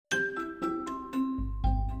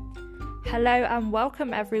Hello and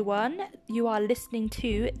welcome everyone. You are listening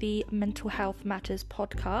to the Mental Health Matters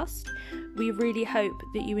podcast. We really hope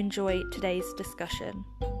that you enjoy today's discussion.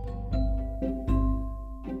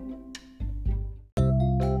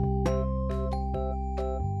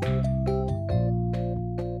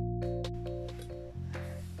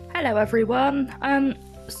 Hello everyone.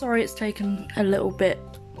 Sorry it's taken a little bit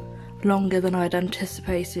longer than I'd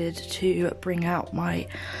anticipated to bring out my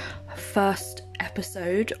first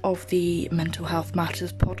episode of the Mental Health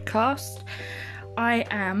Matters podcast. I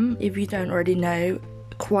am, if you don't already know,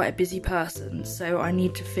 quite a busy person, so I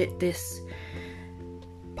need to fit this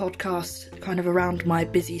podcast kind of around my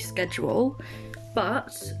busy schedule,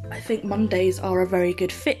 but I think Mondays are a very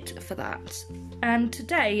good fit for that. And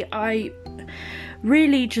today I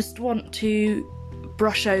really just want to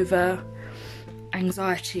brush over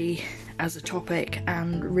anxiety as a topic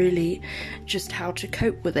and really just how to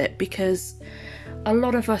cope with it, because a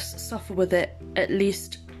lot of us suffer with it at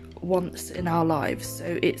least once in our lives,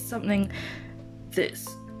 so it's something that's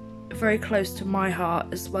very close to my heart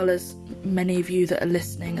as well as many of you that are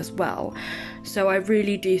listening as well. So I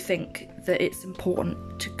really do think that it's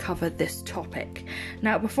important to cover this topic.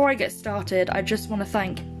 Now, before I get started, I just want to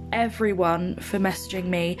thank everyone for messaging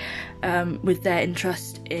me with their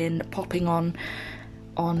interest in popping on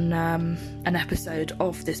an episode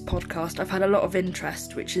of this podcast. I've had a lot of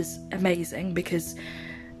interest, which is amazing, because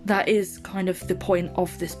that is kind of the point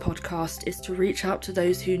of this podcast, is to reach out to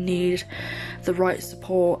those who need the right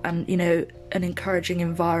support and, you know, an encouraging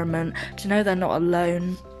environment, to know they're not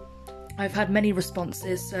alone. I've had many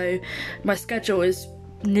responses, so my schedule is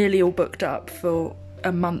nearly all booked up for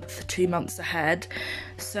a month, 2 months ahead.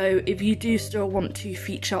 So if you do still want to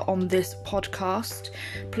feature on this podcast,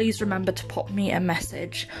 please remember to pop me a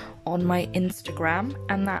message on my Instagram,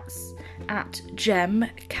 and that's at Gem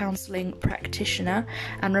Counselling Practitioner,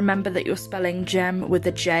 and remember that you're spelling Gem with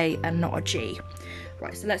a J and not a G.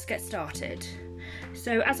 Right, so let's get started.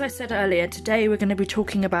 So as I said earlier, today we're going to be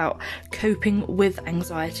talking about coping with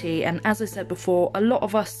anxiety, and as I said before, a lot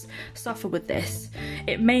of us suffer with this.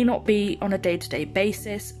 It may not be on a day-to-day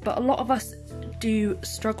basis, but a lot of us do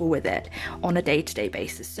struggle with it on a day-to-day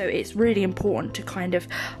basis, so it's really important to kind of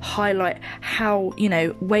highlight how, you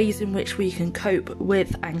know, ways in which we can cope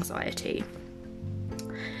with anxiety.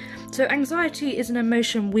 So anxiety is an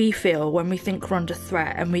emotion we feel when we think we're under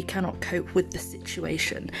threat and we cannot cope with the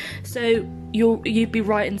situation. So you'd be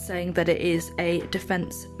right in saying that it is a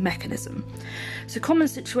defense mechanism. So common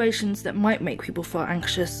situations that might make people feel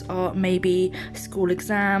anxious are maybe school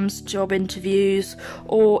exams, job interviews,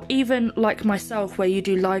 or even like myself, where you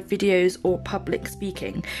do live videos or public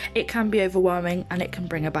speaking. It can be overwhelming and it can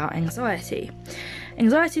bring about anxiety.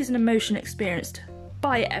 Anxiety is an emotion experienced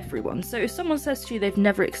by everyone. So if someone says to you they've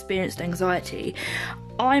never experienced anxiety,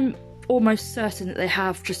 I'm almost certain that they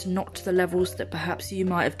have, just not to the levels that perhaps you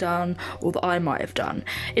might have done or that I might have done.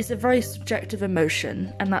 It's a very subjective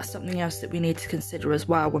emotion, and that's something else that we need to consider as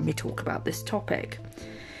well when we talk about this topic.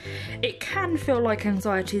 It can feel like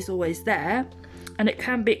anxiety is always there, and it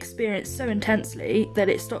can be experienced so intensely that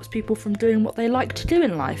it stops people from doing what they like to do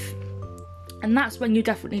in life. And that's when you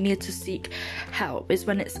definitely need to seek help, is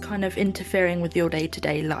when it's kind of interfering with your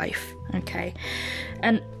day-to-day life, okay?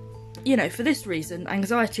 And, you know, for this reason,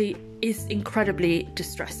 anxiety is incredibly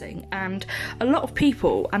distressing, and a lot of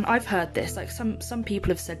people, and I've heard this, like some people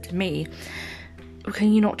have said to me,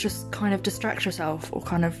 can you not just kind of distract yourself, or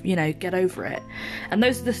kind of, you know, get over it? And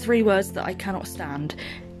those are the 3 words that I cannot stand: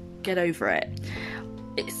 get over it.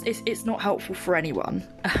 It's not helpful for anyone,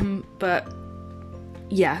 but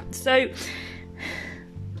yeah, so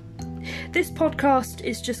this podcast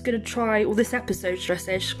is just going to try, or this episode should I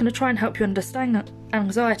say, is just going to try and help you understand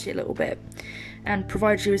anxiety a little bit and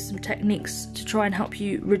provide you with some techniques to try and help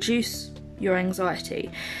you reduce your anxiety.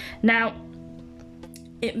 Now,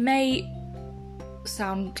 it may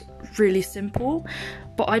sound really simple,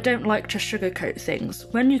 but I don't like to sugarcoat things.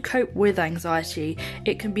 When you cope with anxiety,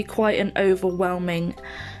 it can be quite an overwhelming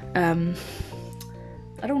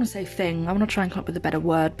I don't want to say thing, I want to try and come up with a better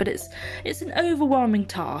word, but it's an overwhelming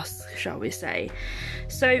task, shall we say.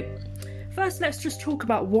 So first, let's just talk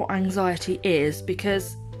about what anxiety is,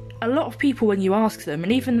 because a lot of people, when you ask them,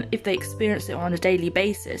 and even if they experience it on a daily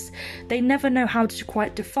basis, they never know how to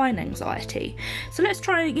quite define anxiety. So let's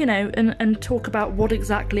try, you know, and talk about what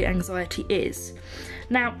exactly anxiety is.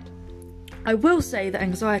 Now, I will say that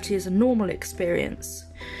anxiety is a normal experience,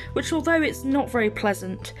 which, although it's not very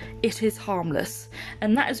pleasant, it is harmless,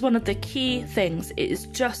 and that is one of the key things. It is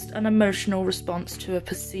just an emotional response to a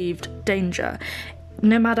perceived danger.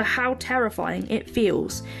 No matter how terrifying it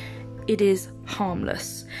feels, it is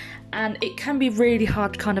harmless. And it can be really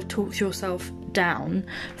hard to kind of talk yourself down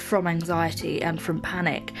from anxiety and from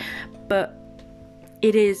panic, but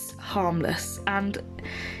it is harmless, and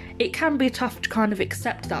it can be tough to kind of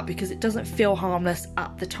accept that because it doesn't feel harmless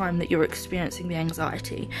at the time that you're experiencing the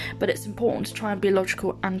anxiety. But it's important to try and be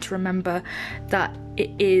logical and to remember that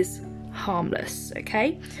it is harmless,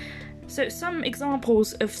 okay? So some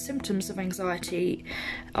examples of symptoms of anxiety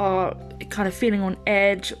are kind of feeling on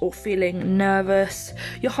edge or feeling nervous.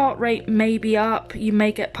 Your heart rate may be up, you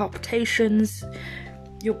may get palpitations,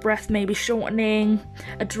 your breath may be shortening,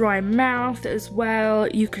 a dry mouth as well,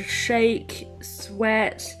 you could shake,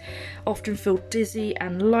 sweat, often feel dizzy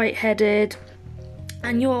and lightheaded,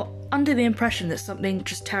 and you're under the impression that something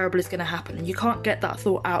just terrible is going to happen and you can't get that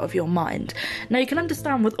thought out of your mind. Now you can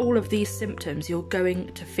understand with all of these symptoms you're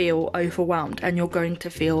going to feel overwhelmed and you're going to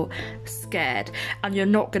feel scared, and you're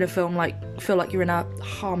not going to feel like you're in a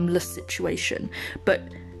harmless situation, but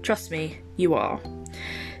trust me, you are.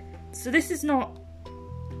 So this is not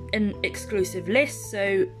an exclusive list,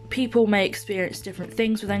 so people may experience different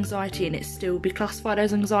things with anxiety and it still be classified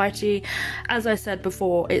as anxiety. As I said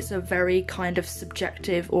before, it's a very kind of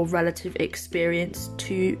subjective or relative experience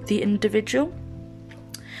to the individual.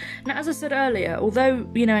 Now, as I said earlier, although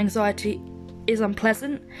anxiety is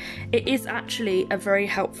unpleasant, it is actually a very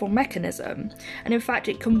helpful mechanism, and in fact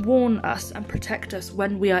it can warn us and protect us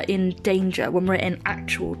when we are in danger, when we're in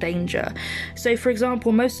actual danger. So for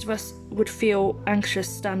example, most of us would feel anxious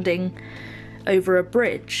standing over a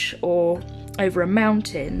bridge or over a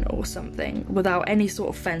mountain or something without any sort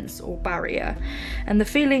of fence or barrier, and the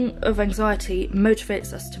feeling of anxiety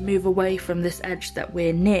motivates us to move away from this edge that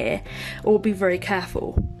we're near or be very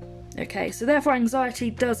careful. Okay, so therefore anxiety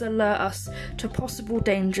does alert us to possible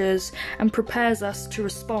dangers and prepares us to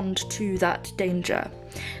respond to that danger.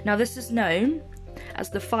 Now this is known as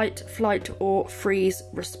the fight, flight or freeze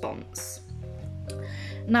response.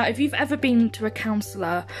 Now if you've ever been to a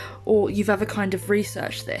counsellor or you've ever kind of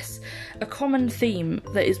researched this, a common theme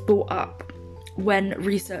that is brought up when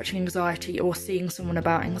researching anxiety or seeing someone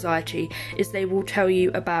about anxiety is they will tell you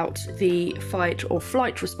about the fight or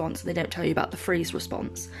flight response and they don't tell you about the freeze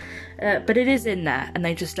response. But it is in there and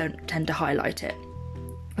they just don't tend to highlight it,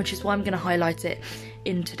 which is why I'm going to highlight it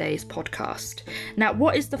in today's podcast. Now,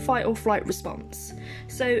 what is the fight or flight response?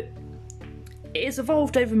 So it has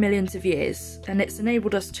evolved over millions of years and it's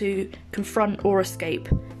enabled us to confront or escape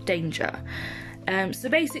danger. So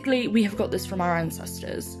basically we have got this from our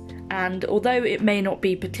ancestors, and although it may not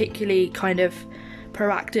be particularly kind of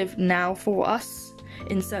proactive now for us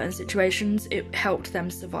in certain situations, it helped them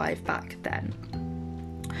survive back then.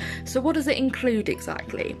 So what does it include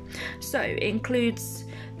exactly? So it includes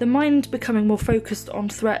the mind becoming more focused on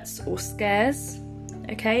threats or scares,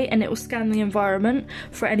 okay, and it will scan the environment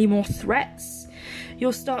for any more threats.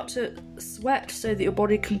 You'll start to sweat so that your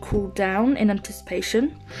body can cool down in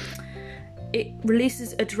anticipation. It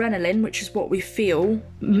releases adrenaline, which is what we feel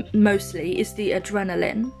mostly, is the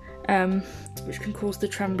adrenaline, which can cause the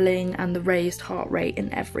trembling and the raised heart rate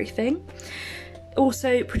and everything. It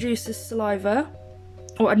also produces saliva,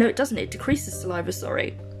 or no it doesn't, it decreases saliva,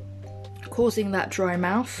 sorry, causing that dry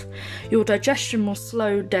mouth. Your digestion will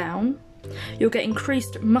slow down. You'll get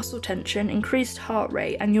increased muscle tension, increased heart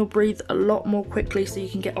rate, and you'll breathe a lot more quickly so you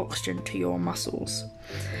can get oxygen to your muscles.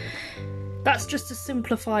 That's just a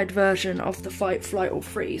simplified version of the fight, flight or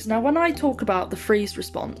freeze. Now when I talk about the freeze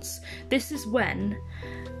response, this is when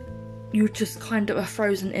you just kind of are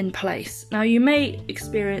frozen in place. Now you may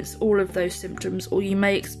experience all of those symptoms or you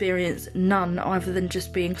may experience none other than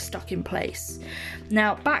just being stuck in place.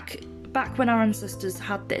 Now back when our ancestors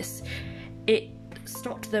had this, it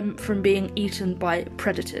stopped them from being eaten by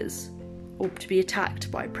predators, or to be attacked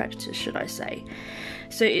by predators, should I say.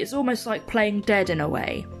 So it's almost like playing dead in a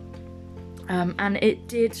way. And it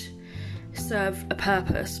did serve a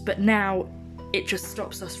purpose, but now it just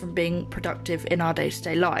stops us from being productive in our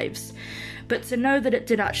day-to-day lives. But to know that it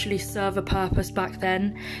did actually serve a purpose back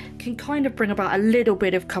then can kind of bring about a little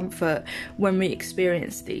bit of comfort when we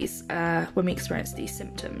experience these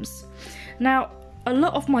symptoms. Now, a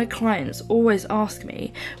lot of my clients always ask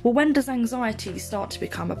me, well, when does anxiety start to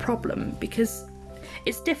become a problem? Because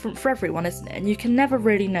it's different for everyone, isn't it? And you can never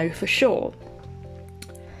really know for sure.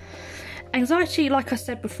 Anxiety, like I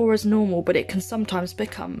said before, is normal, but it can sometimes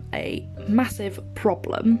become a massive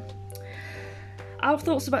problem. Our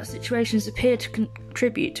thoughts about situations appear to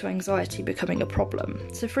contribute to anxiety becoming a problem.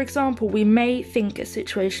 So for example, we may think a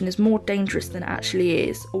situation is more dangerous than it actually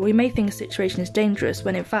is, or we may think a situation is dangerous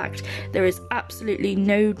when in fact there is absolutely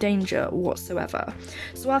no danger whatsoever.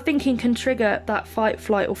 So our thinking can trigger that fight,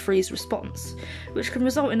 flight or freeze response, which can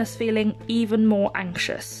result in us feeling even more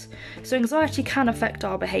anxious. So anxiety can affect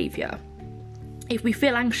our behaviour. If we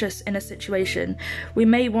feel anxious in a situation, we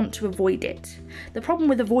may want to avoid it. The problem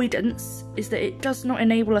with avoidance is that it does not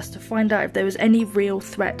enable us to find out if there is any real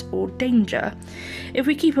threat or danger. If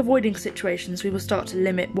we keep avoiding situations, we will start to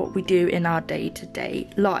limit what we do in our day-to-day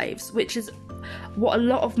lives, which is what a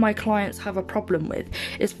lot of my clients have a problem with,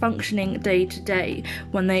 is functioning day to day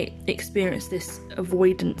when they experience this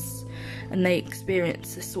avoidance and they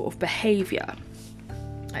experience this sort of behaviour.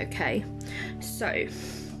 Okay, so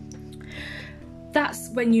that's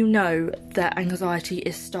when you know that anxiety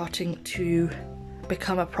is starting to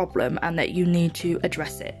become a problem and that you need to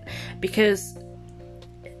address it, because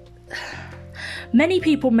many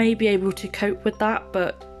people may be able to cope with that,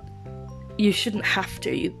 but you shouldn't have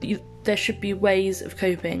to. There should be ways of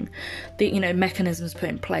coping, mechanisms put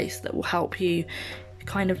in place that will help you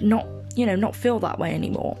kind of not feel that way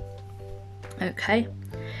anymore. Okay,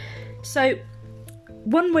 so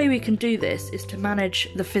one way we can do this is to manage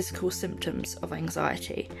the physical symptoms of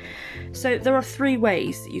anxiety. So there are 3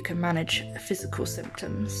 ways that you can manage physical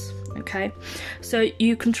symptoms, okay? So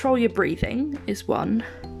you control your breathing is one,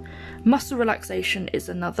 muscle relaxation is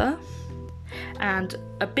another, and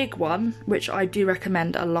a big one, which I do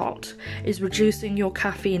recommend a lot, is reducing your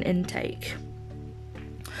caffeine intake.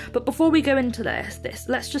 But before we go into this,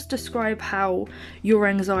 let's just describe how your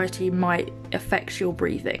anxiety might affect your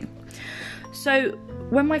breathing. So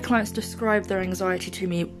when my clients describe their anxiety to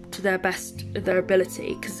me to their best of their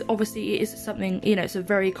ability, because obviously it is something, it's a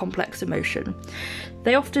very complex emotion,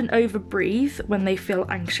 they often overbreathe when they feel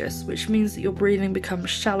anxious, which means that your breathing becomes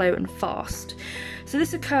shallow and fast. So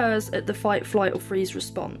this occurs at the fight, flight or freeze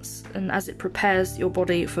response, and as it prepares your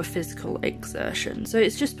body for physical exertion. So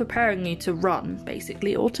it's just preparing you to run,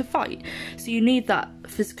 basically, or to fight. So you need that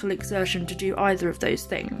physical exertion to do either of those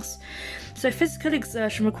things. So physical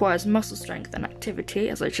exertion requires muscle strength and activity,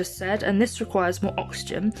 as I just said, and this requires more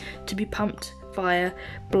oxygen to be pumped via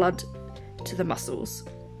blood to the muscles.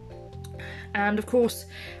 And of course,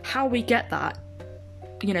 how we get that,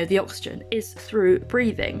 the oxygen, is through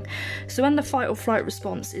breathing. So when the fight or flight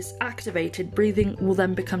response is activated, breathing will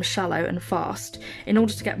then become shallow and fast in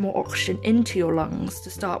order to get more oxygen into your lungs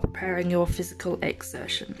to start preparing your physical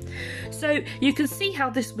exertion. So you can see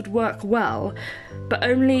how this would work well, but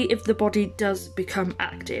only if the body does become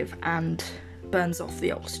active and burns off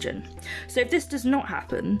the oxygen. So if this does not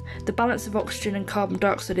happen, the balance of oxygen and carbon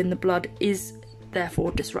dioxide in the blood is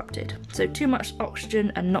therefore disrupted. So too much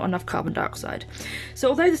oxygen and not enough carbon dioxide. So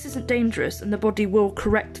although this isn't dangerous and the body will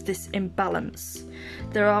correct this imbalance,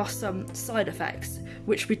 there are some side effects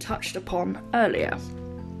which we touched upon earlier.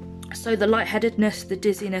 So the lightheadedness, the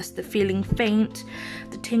dizziness, the feeling faint,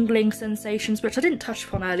 the tingling sensations, which I didn't touch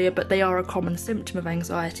upon earlier, but they are a common symptom of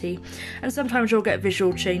anxiety. And sometimes you'll get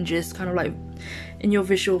visual changes, kind of like in your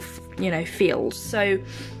visual, field. So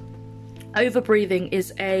overbreathing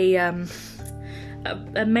is a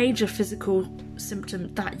major physical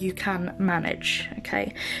symptom that you can manage,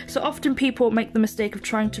 okay? So often people make the mistake of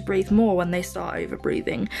trying to breathe more when they start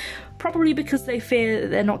overbreathing, probably because they fear that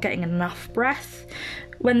they're not getting enough breath,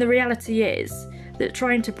 when the reality is that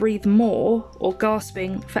trying to breathe more or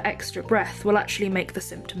gasping for extra breath will actually make the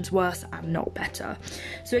symptoms worse and not better.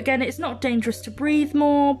 So again, it's not dangerous to breathe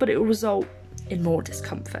more, but it will result in more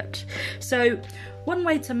discomfort. So one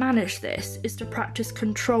way to manage this is to practice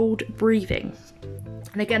controlled breathing.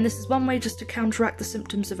 And again, this is one way just to counteract the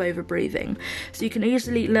symptoms of overbreathing. So you can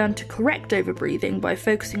easily learn to correct overbreathing by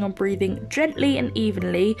focusing on breathing gently and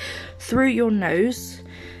evenly through your nose,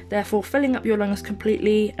 therefore filling up your lungs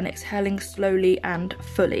completely and exhaling slowly and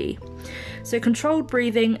fully. So controlled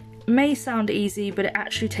breathing may sound easy, but it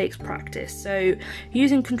actually takes practice. So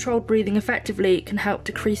using controlled breathing effectively can help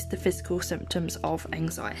decrease the physical symptoms of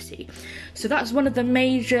anxiety. So that's one of the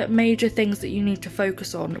major things that you need to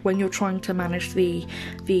focus on when you're trying to manage the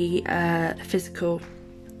physical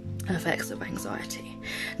effects of anxiety.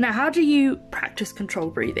 Now, how do you practice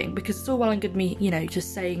controlled breathing? Because it's all well and good me,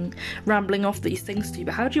 just rambling off these things to you,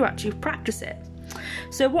 but how do you actually practice it?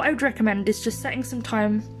 So what I would recommend is just setting some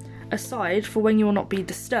time aside for when you will not be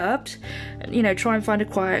disturbed. Try and find a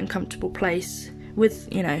quiet and comfortable place with,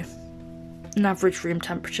 an average room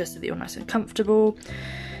temperature so that you're nice and comfortable.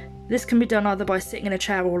 This can be done either by sitting in a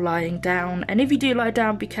chair or lying down, and if you do lie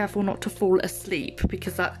down, be careful not to fall asleep,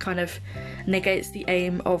 because that kind of negates the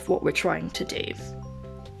aim of what we're trying to do.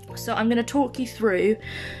 So I'm going to talk you through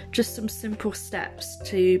just some simple steps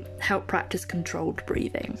to help practice controlled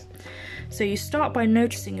breathing. So you start by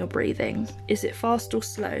noticing your breathing. Is it fast or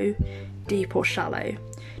slow, deep or shallow?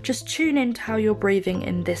 Just tune into how you're breathing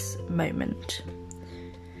in this moment.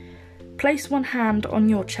 Place one hand on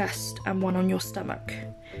your chest and one on your stomach.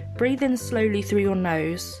 Breathe in slowly through your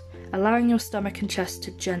nose, allowing your stomach and chest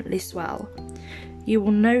to gently swell. You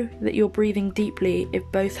will know that you're breathing deeply if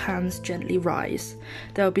both hands gently rise.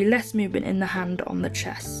 There will be less movement in the hand on the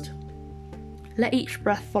chest. Let each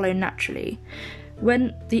breath follow naturally.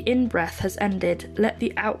 When the in-breath has ended, let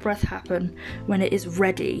the out-breath happen when it is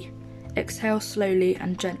ready. Exhale slowly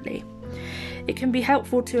and gently. It can be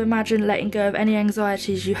helpful to imagine letting go of any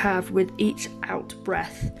anxieties you have with each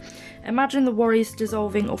out-breath. Imagine the worries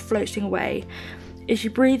dissolving or floating away. As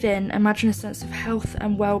you breathe in, imagine a sense of health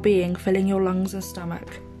and well-being filling your lungs and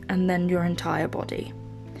stomach, and then your entire body.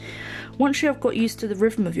 Once you have got used to the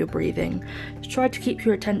rhythm of your breathing, try to keep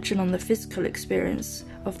your attention on the physical experience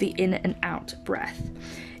of the in and out breath.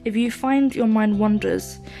 If you find your mind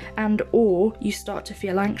wanders or you start to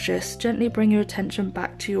feel anxious, gently bring your attention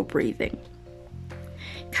back to your breathing.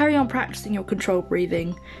 Carry on practicing your controlled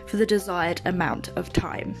breathing for the desired amount of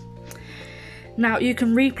time. Now, you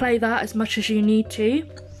can replay that as much as you need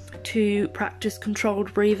to practice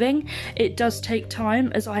controlled breathing. It does take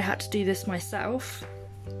time, as I had to do this myself,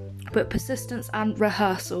 but persistence and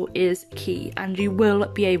rehearsal is key, and you will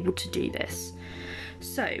be able to do this.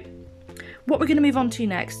 So, what we're going to move on to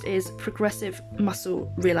next is progressive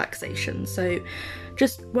muscle relaxation. So,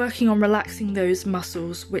 just working on relaxing those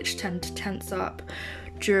muscles which tend to tense up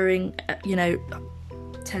during,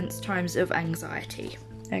 tense times of anxiety.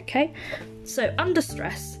 Okay, so under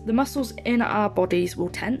stress, the muscles in our bodies will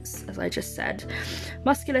tense, as I just said.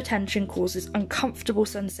 Muscular tension causes uncomfortable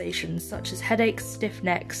sensations such as headaches, stiff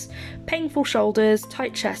necks, painful shoulders,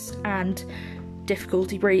 tight chest, and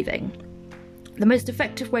difficulty breathing. The most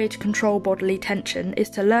effective way to control bodily tension is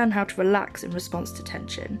to learn how to relax in response to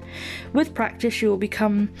tension. With practice, you will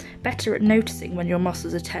become better at noticing when your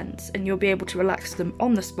muscles are tense, and you'll be able to relax them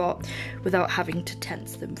on the spot without having to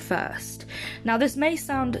tense them first. Now, this may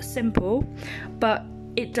sound simple, but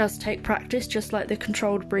it does take practice, just like the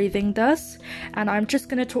controlled breathing does, and I'm just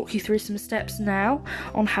going to talk you through some steps now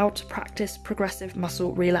on how to practice progressive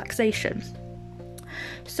muscle relaxation.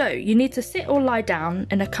 So, you need to sit or lie down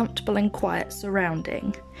in a comfortable and quiet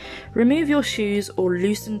surrounding. Remove your shoes or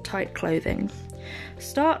loosen tight clothing.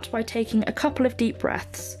 Start by taking a couple of deep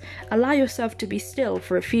breaths. Allow yourself to be still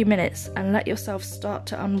for a few minutes and let yourself start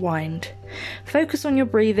to unwind. Focus on your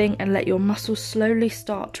breathing and let your muscles slowly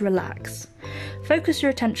start to relax. Focus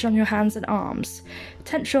your attention on your hands and arms.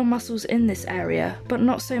 Tense your muscles in this area, but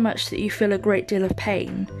not so much that you feel a great deal of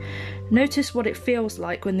pain. Notice what it feels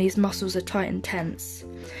like when these muscles are tight and tense.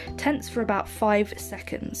 Tense for about 5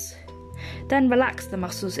 seconds. Then relax the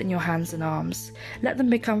muscles in your hands and arms. Let them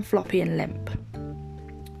become floppy and limp.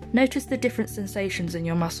 Notice the different sensations in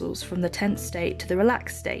your muscles from the tense state to the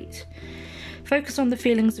relaxed state. Focus on the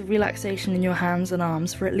feelings of relaxation in your hands and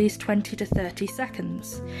arms for at least 20 to 30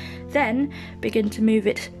 seconds. Then begin to move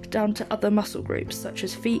it down to other muscle groups such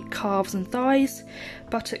as feet, calves and thighs,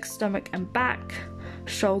 buttocks, stomach and back,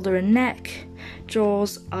 shoulder and neck,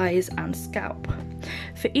 jaws, eyes and scalp.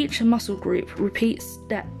 For each muscle group, repeat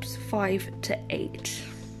steps 5 to 8.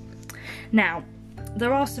 Now,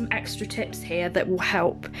 there are some extra tips here that will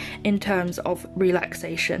help in terms of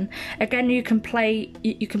relaxation. Again, you can play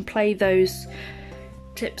those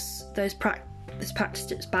tips, those practice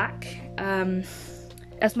tips back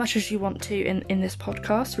as much as you want to in this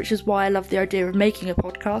podcast, which is why I love the idea of making a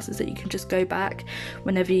podcast, is that you can just go back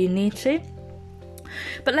whenever you need to.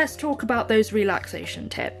 But let's talk about those relaxation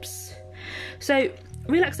tips. So,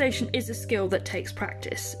 relaxation is a skill that takes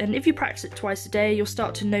practice, and if you practice it twice a day, you'll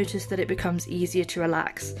start to notice that it becomes easier to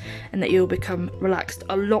relax and that you'll become relaxed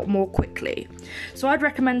a lot more quickly. So I'd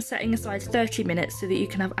recommend setting aside 30 minutes so that you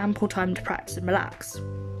can have ample time to practice and relax.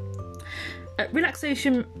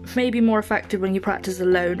 Relaxation may be more effective when you practice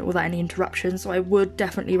alone without any interruption, so I would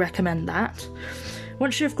definitely recommend that.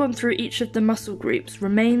 Once you've gone through each of the muscle groups,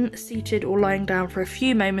 remain seated or lying down for a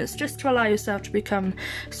few moments just to allow yourself to become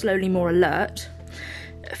slowly more alert.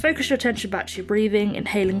 Focus your attention back to your breathing,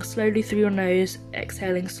 inhaling slowly through your nose,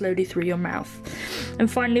 exhaling slowly through your mouth. And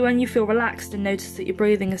finally, when you feel relaxed and notice that your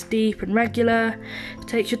breathing is deep and regular,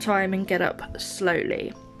 take your time and get up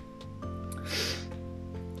slowly.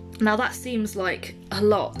 Now that seems like a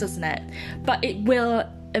lot, doesn't it? But it will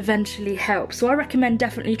eventually help. So I recommend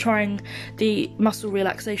definitely trying the muscle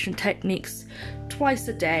relaxation techniques twice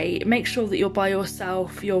a day. Make sure that you're by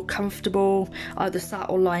yourself, you're comfortable, either sat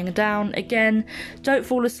or lying down. Again, don't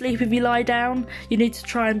fall asleep if you lie down. You need to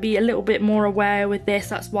try and be a little bit more aware with this.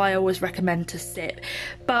 That's why I always recommend to sit.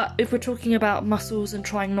 But if we're talking about muscles and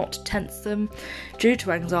trying not to tense them due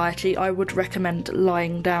to anxiety, I would recommend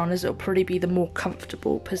lying down, as it'll probably be the more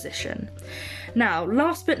comfortable position. Now,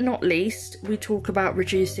 last but not least, we talk about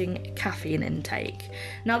reducing caffeine intake.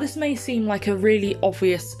 Now, this may seem like a really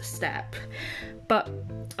obvious step, but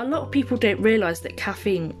a lot of people don't realise that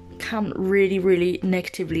caffeine can really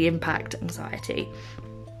negatively impact anxiety.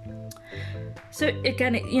 So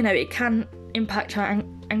again, it can impact how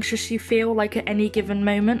anxious you feel like at any given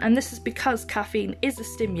moment, and this is because caffeine is a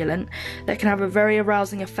stimulant that can have a very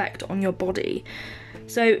arousing effect on your body.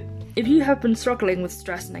 So if you have been struggling with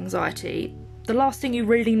stress and anxiety, the last thing you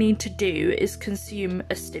really need to do is consume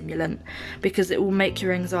a stimulant, because it will make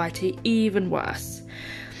your anxiety even worse.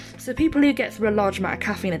 So people who get through a large amount of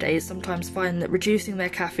caffeine a day sometimes find that reducing their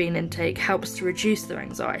caffeine intake helps to reduce their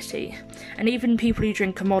anxiety. And even people who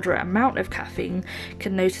drink a moderate amount of caffeine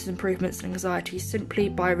can notice improvements in anxiety simply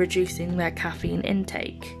by reducing their caffeine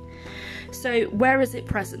intake. So where is it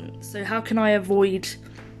present? So how can I avoid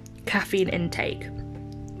caffeine intake?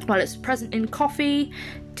 Well, it's present in coffee,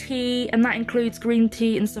 tea, and that includes green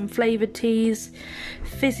tea and some flavoured teas,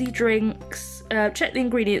 fizzy drinks, check the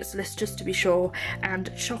ingredients list just to be sure,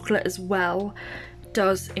 and chocolate as well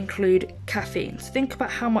does include caffeine. So think about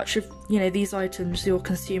how much of these items you're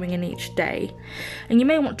consuming in each day, and you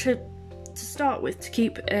may want to start with to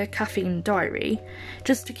keep a caffeine diary,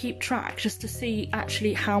 just to keep track, just to see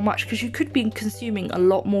actually how much, because you could be consuming a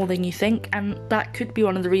lot more than you think, and that could be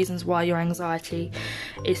one of the reasons why your anxiety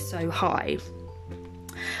is so high.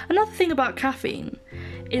 Another thing about caffeine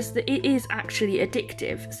is that it is actually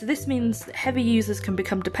addictive. So this means that heavy users can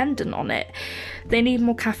become dependent on it. They need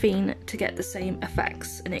more caffeine to get the same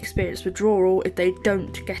effects and experience withdrawal if they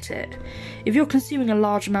don't get it. If you're consuming a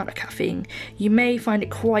large amount of caffeine, you may find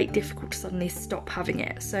it quite difficult to suddenly stop having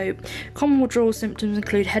it. So common withdrawal symptoms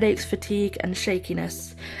include headaches, fatigue and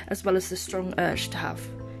shakiness, as well as the strong urge to have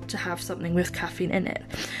something with caffeine in it.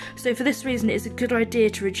 So for this reason, it is a good idea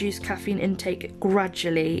to reduce caffeine intake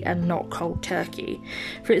gradually and not cold turkey.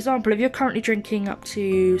 For example, if you're currently drinking up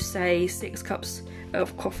to, say, 6 cups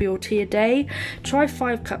of coffee or tea a day, try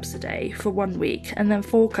 5 cups a day for 1 week, and then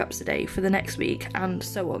 4 cups a day for the next week, and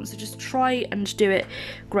so on. So just try and do it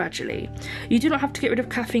gradually. You do not have to get rid of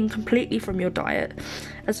caffeine completely from your diet,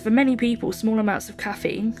 as for many people, small amounts of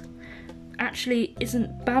caffeine actually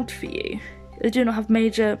isn't bad for you. They do not have a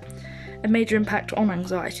major impact on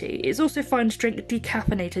anxiety. It's also fine to drink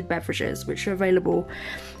decaffeinated beverages, which are available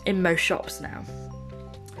in most shops now.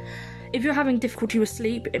 If you're having difficulty with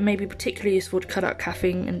sleep, it may be particularly useful to cut out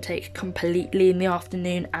caffeine intake completely in the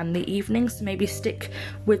afternoon and the evening. So maybe stick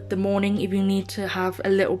with the morning if you need to have a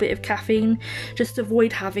little bit of caffeine. Just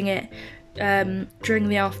avoid having it during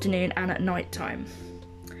the afternoon and at night time.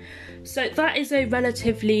 So that is a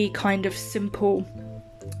relatively kind of simple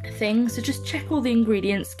thing. So just check all the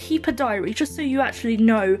ingredients, keep a diary just so you actually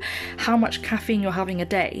know how much caffeine you're having a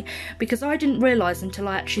day, because I didn't realise until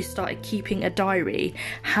I actually started keeping a diary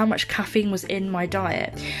how much caffeine was in my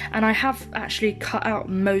diet, and I have actually cut out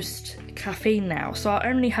most caffeine now. So I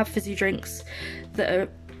only have fizzy drinks that are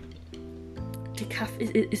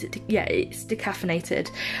it's decaffeinated,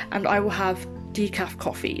 and I will have decaf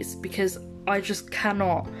coffees because I just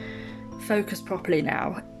cannot focus properly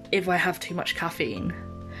now if I have too much caffeine.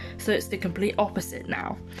 So it's the complete opposite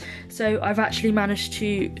now. So I've actually managed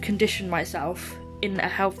to condition myself in a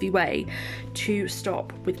healthy way to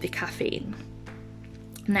stop with the caffeine.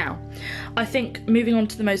 Now, I think moving on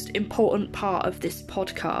to the most important part of this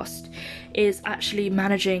podcast is actually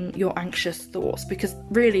managing your anxious thoughts, because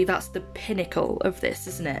really that's the pinnacle of this,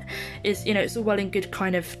 isn't it? It's all well and good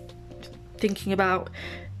kind of thinking about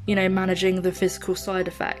managing the physical side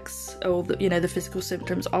effects or the physical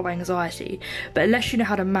symptoms of anxiety, but unless you know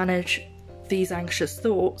how to manage these anxious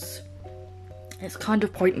thoughts, it's kind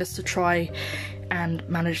of pointless to try and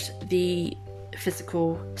manage the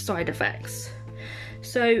physical side effects.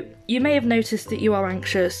 So you may have noticed that you are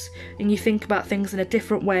anxious and you think about things in a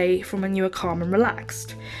different way from when you are calm and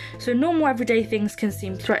relaxed. So normal everyday things can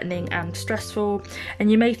seem threatening and stressful,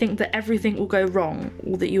 and you may think that everything will go wrong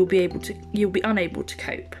or that you'll be unable to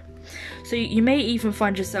cope. So you may even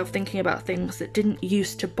find yourself thinking about things that didn't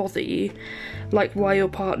used to bother you, like why your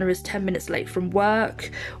partner is 10 minutes late from work,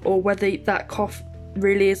 or whether that cough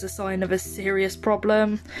really is a sign of a serious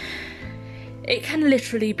problem. It can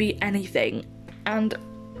literally be anything. And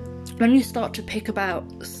when you start to pick about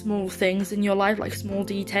small things in your life, like small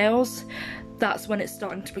details, that's when it's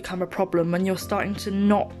starting to become a problem, when you're starting to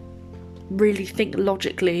not really think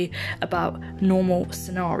logically about normal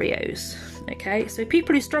scenarios. Okay, so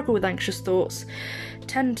people who struggle with anxious thoughts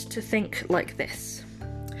tend to think like this.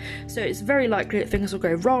 So it's very likely that things will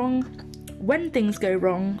go wrong. When things go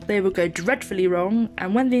wrong, they will go dreadfully wrong,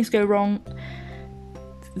 and when things go wrong,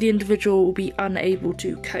 the individual will be unable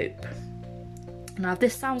to cope. Now, if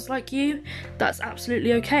this sounds like you, that's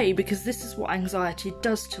absolutely okay, because this is what anxiety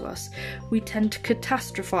does to us. We tend to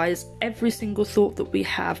catastrophize every single thought that we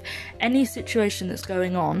have, any situation that's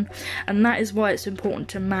going on, and that is why it's important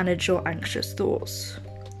to manage your anxious thoughts.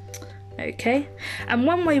 Okay, and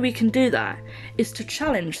one way we can do that is to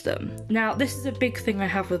challenge them. Now, this is a big thing I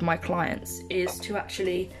have with my clients, is to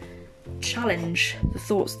actually challenge the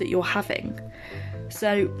thoughts that you're having.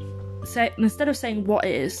 So instead of saying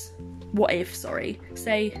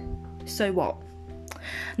say, so what?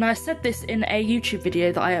 Now, I said this in a YouTube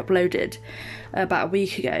video that I uploaded about a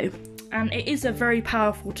week ago, and it is a very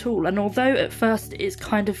powerful tool, and although at first it is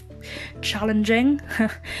kind of challenging,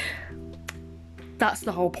 that's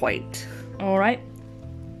the whole point, alright?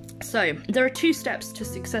 So, there are 2 steps to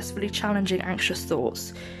successfully challenging anxious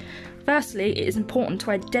thoughts. Firstly, it is important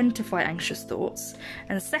to identify anxious thoughts,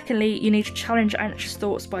 and secondly, you need to challenge anxious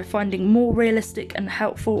thoughts by finding more realistic and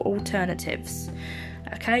helpful alternatives.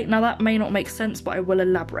 Okay, now that may not make sense, but I will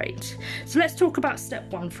elaborate. So let's talk about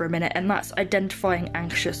step 1 for a minute, and that's identifying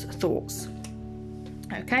anxious thoughts.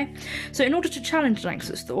 Okay, so in order to challenge an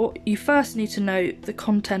anxious thought, you first need to know the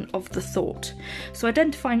content of the thought. So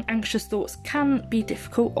identifying anxious thoughts can be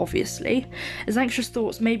difficult, obviously, as anxious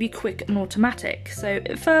thoughts may be quick and automatic. So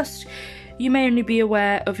at first, you may only be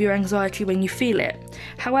aware of your anxiety when you feel it.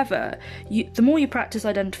 However, the more you practice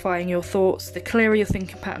identifying your thoughts, the clearer your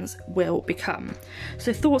thinking patterns will become.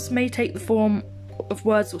 So thoughts may take the form of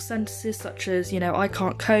words or sentences such as, I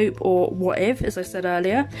can't cope, or what if, as I said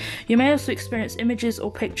earlier. You may also experience images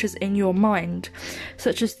or pictures in your mind,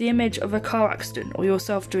 such as the image of a car accident or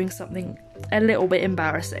yourself doing something a little bit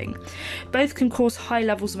embarrassing. Both can cause high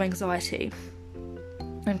levels of anxiety.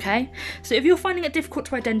 Okay, so if you're finding it difficult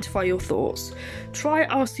to identify your thoughts, try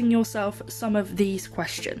asking yourself some of these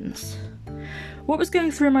questions. What was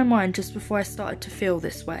going through my mind just before I started to feel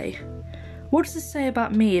this way? What does this say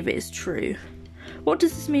about me if it is true? What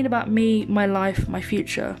does this mean about me, my life, my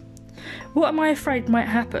future? What am I afraid might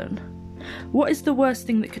happen? What is the worst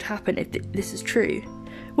thing that could happen if this is true?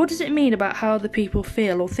 What does it mean about how other people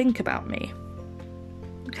feel or think about me?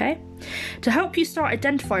 Okay? To help you start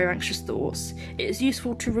identify your anxious thoughts, it is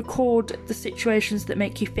useful to record the situations that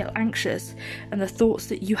make you feel anxious and the thoughts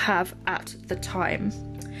that you have at the time.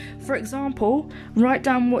 For example, write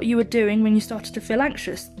down what you were doing when you started to feel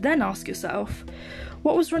anxious, then ask yourself,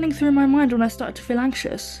 what was running through my mind when I started to feel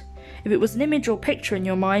anxious? If it was an image or picture in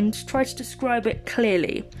your mind, try to describe it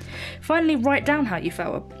clearly. Finally, write down how you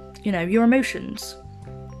felt, your emotions.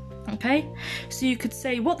 Okay? So you could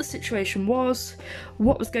say what the situation was,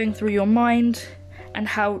 what was going through your mind, and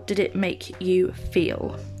how did it make you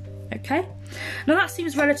feel. Okay? Now that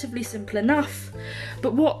seems relatively simple enough,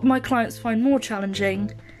 but what my clients find more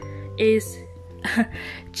challenging is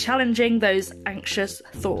challenging those anxious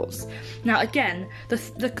thoughts. Now again,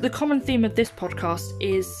 the common theme of this podcast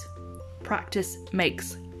is practice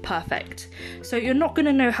makes perfect. So you're not going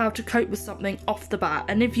to know how to cope with something off the bat,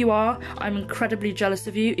 and if you are, I'm incredibly jealous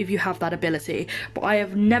of you if you have that ability, but I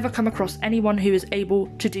have never come across anyone who is able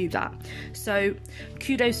to do that. So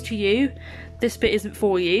kudos to you. This bit isn't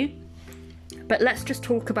for you, but let's just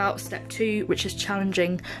talk about step 2, which is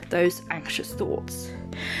challenging those anxious thoughts.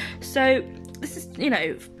 So this is,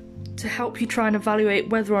 to help you try and evaluate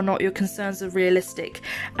whether or not your concerns are realistic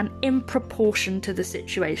and in proportion to the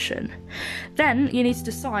situation. Then you need to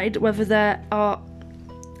decide whether there are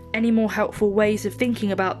any more helpful ways of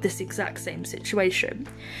thinking about this exact same situation.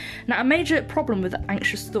 Now, a major problem with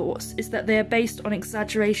anxious thoughts is that they are based on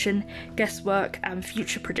exaggeration, guesswork, and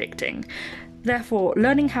future predicting. Therefore,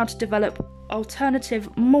 learning how to develop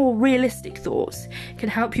alternative, more realistic thoughts can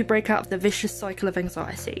help you break out of the vicious cycle of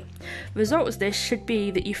anxiety. The result of this should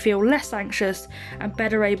be that you feel less anxious and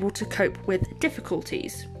better able to cope with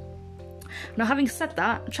difficulties. Now, having said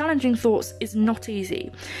that, challenging thoughts is not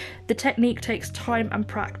easy. The technique takes time and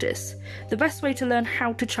practice. The best way to learn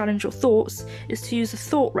how to challenge your thoughts is to use a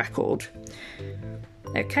thought record.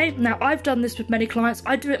 Okay, now I've done this with many clients.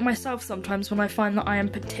 I do it myself sometimes when I find that I am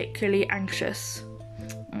particularly anxious.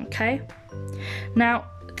 Okay, now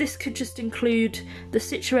this could just include the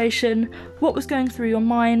situation, what was going through your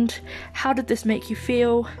mind, how did this make you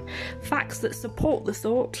feel, facts that support the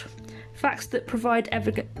thought, facts that provide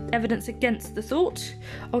evidence against the thought,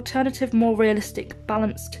 alternative, more realistic,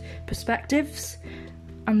 balanced perspectives,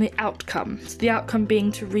 and the outcome. So the outcome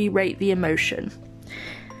being to re-rate the emotion.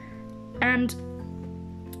 And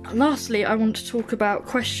lastly, I want to talk about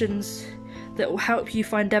questions that will help you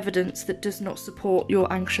find evidence that does not support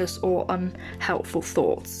your anxious or unhelpful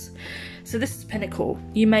thoughts. So this is Pinnacle.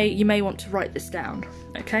 You may want to write this down,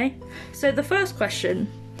 okay? So the first question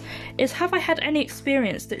is, have I had any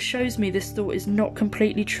experience that shows me this thought is not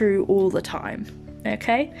completely true all the time?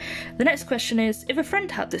 Okay? The next question is, if a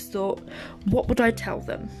friend had this thought, what would I tell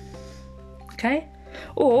them? Okay?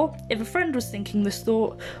 Or, if a friend was thinking this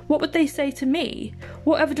thought, what would they say to me?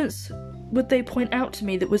 What evidence would they point out to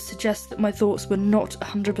me that would suggest that my thoughts were not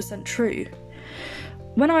 100% true?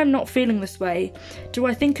 When I'm not feeling this way, do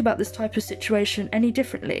I think about this type of situation any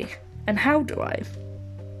differently? And how do I?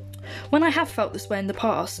 When I have felt this way in the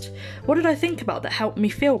past, what did I think about that helped me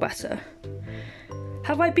feel better?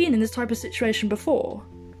 Have I been in this type of situation before?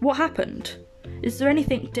 What happened? Is there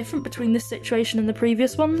anything different between this situation and the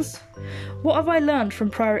previous ones? What have I learned from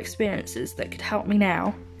prior experiences that could help me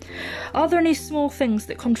now? Are there any small things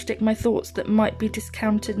that contradict my thoughts that might be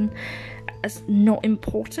discounted as not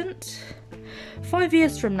important? 5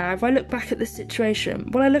 years from now, if I look back at this situation,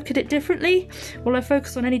 will I look at it differently? Will I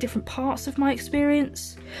focus on any different parts of my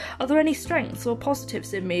experience? Are there any strengths or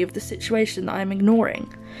positives in me of the situation that I am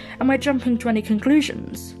ignoring? Am I jumping to any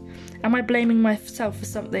conclusions? Am I blaming myself for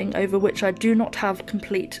something over which I do not have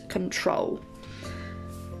complete control?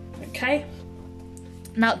 Okay?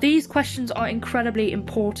 Now, these questions are incredibly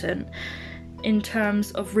important in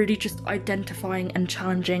terms of really just identifying and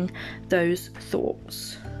challenging those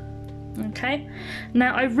thoughts. Okay?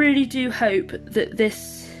 Now, I really do hope that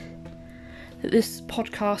this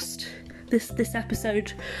podcast, this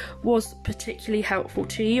episode was particularly helpful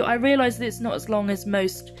to you. I realise that it's not as long as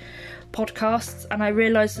most podcasts, and I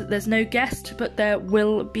realise that there's no guest, but there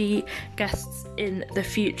will be guests in the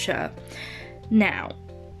future. Now,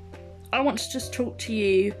 I want to just talk to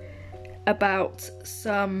you about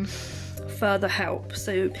some further help.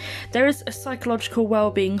 So there is a psychological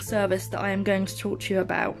wellbeing service that I am going to talk to you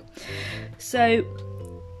about. So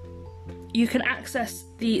you can access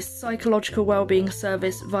the psychological wellbeing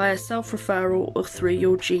service via self-referral or through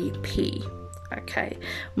your GP. Okay,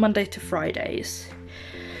 Monday to Fridays.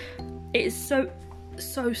 It is so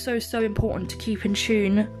important to keep in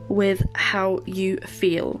tune with how you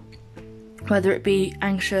feel, whether it be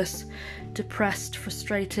anxious, depressed,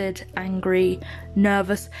 frustrated, angry,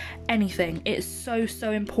 nervous, anything. It is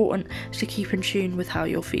so important to keep in tune with how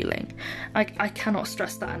you're feeling. I cannot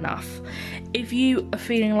stress that enough. If you are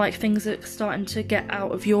feeling like things are starting to get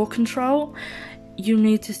out of your control, you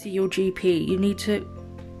need to see your GP. You need to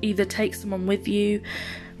either take someone with you.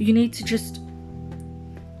 You need to just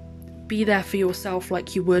be there for yourself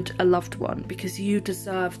like you would a loved one, because you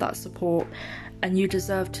deserve that support and you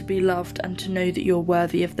deserve to be loved and to know that you're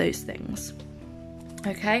worthy of those things.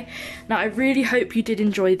 Okay? Now, I really hope you did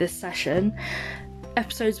enjoy this session.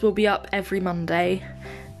 Episodes will be up every Monday.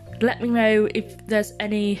 Let me know if there's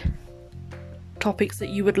any topics that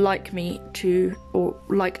you would like me to, or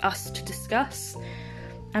like us to discuss.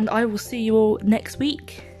 And I will see you all next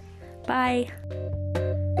week. Bye.